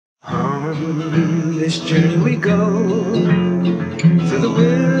On this journey we go through the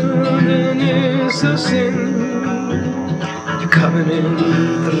wilderness of sin. The covenant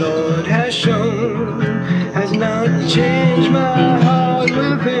the Lord has shown has not changed my heart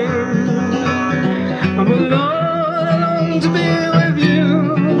within. Oh Lord, I long to be with you.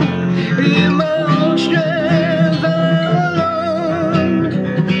 In my own strength I'm alone.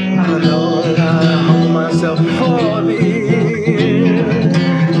 Oh Lord, I humble myself before thee.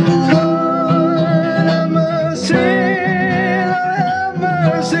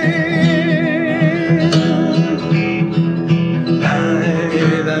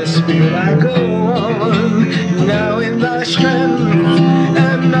 Spirit, I go on, now in thy strength,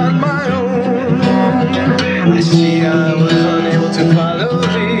 and not my own. I see I was unable to follow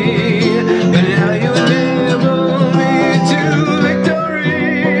thee, but now you enable me to victory.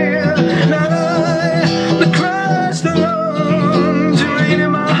 Not I, but Christ alone, to reign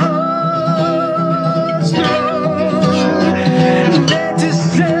in my heart's throne. There to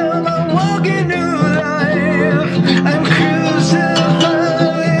sell my walking new life, I'm crucified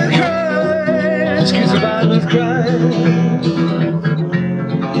with Christ, crucified with Christ,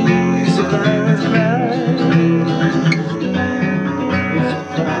 crucified with Christ.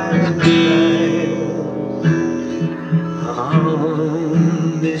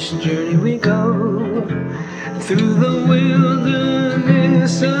 On this journey we go through the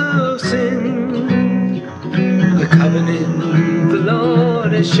wilderness of sin. The covenant the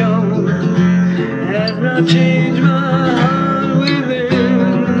Lord has shown has not changed my heart within.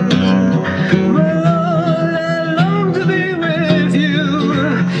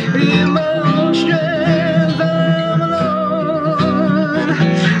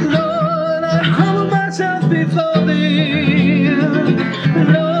 Before thee,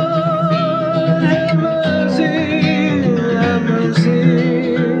 Lord, have mercy, have mercy.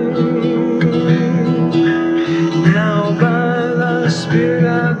 Now by thy Spirit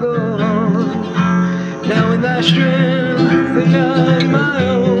I go on, now in thy strength and not my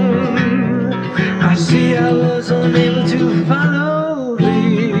own. I see I was unable to follow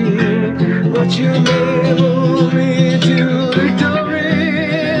thee, but you enabled me to victory.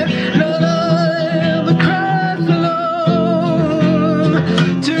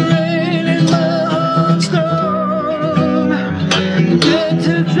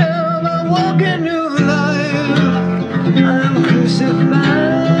 To tell my walking new life, I'm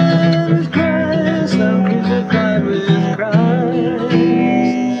crucified with Christ, I'm crucified with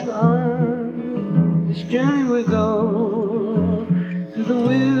Christ. On this journey we go through the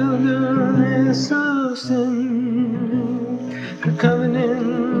wilderness of sin. The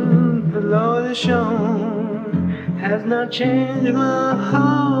covenant the Lord has shown has not changed my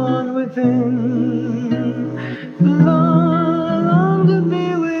heart within. The Lord to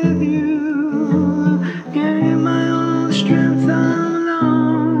be with you, can't in my own strength I'm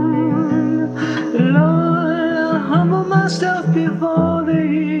alone. Lord, I'll humble myself before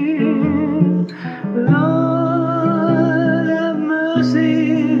thee. Lord, have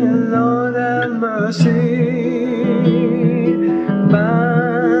mercy, Lord, have mercy.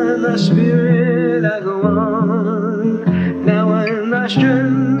 By thy Spirit I go on, now I am thy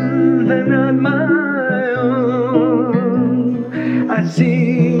strength and not my own. I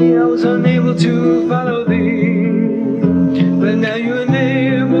see I was unable to follow thee, but now you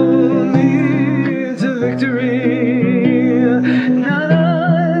enable me to victory. Not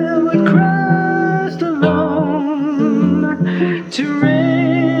I, but Christ alone, to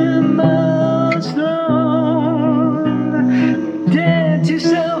reign my throne. Dead to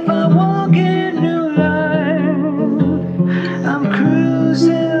self, I walk in new life. I'm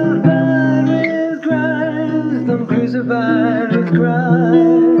crucified with Christ, I'm crucified with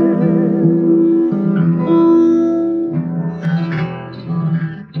Christ.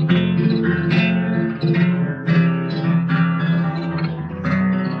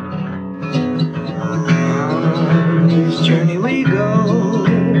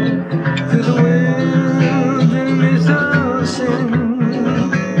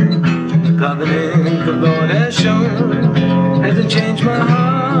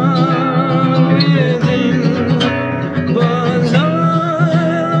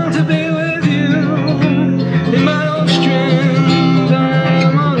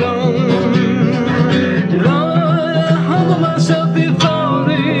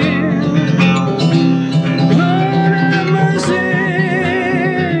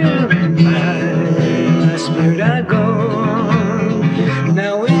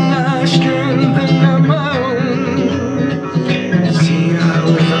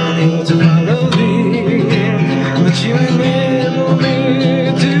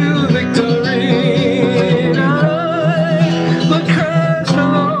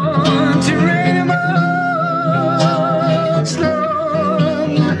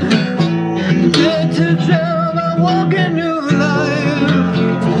 walk into life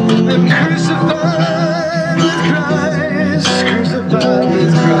and crucify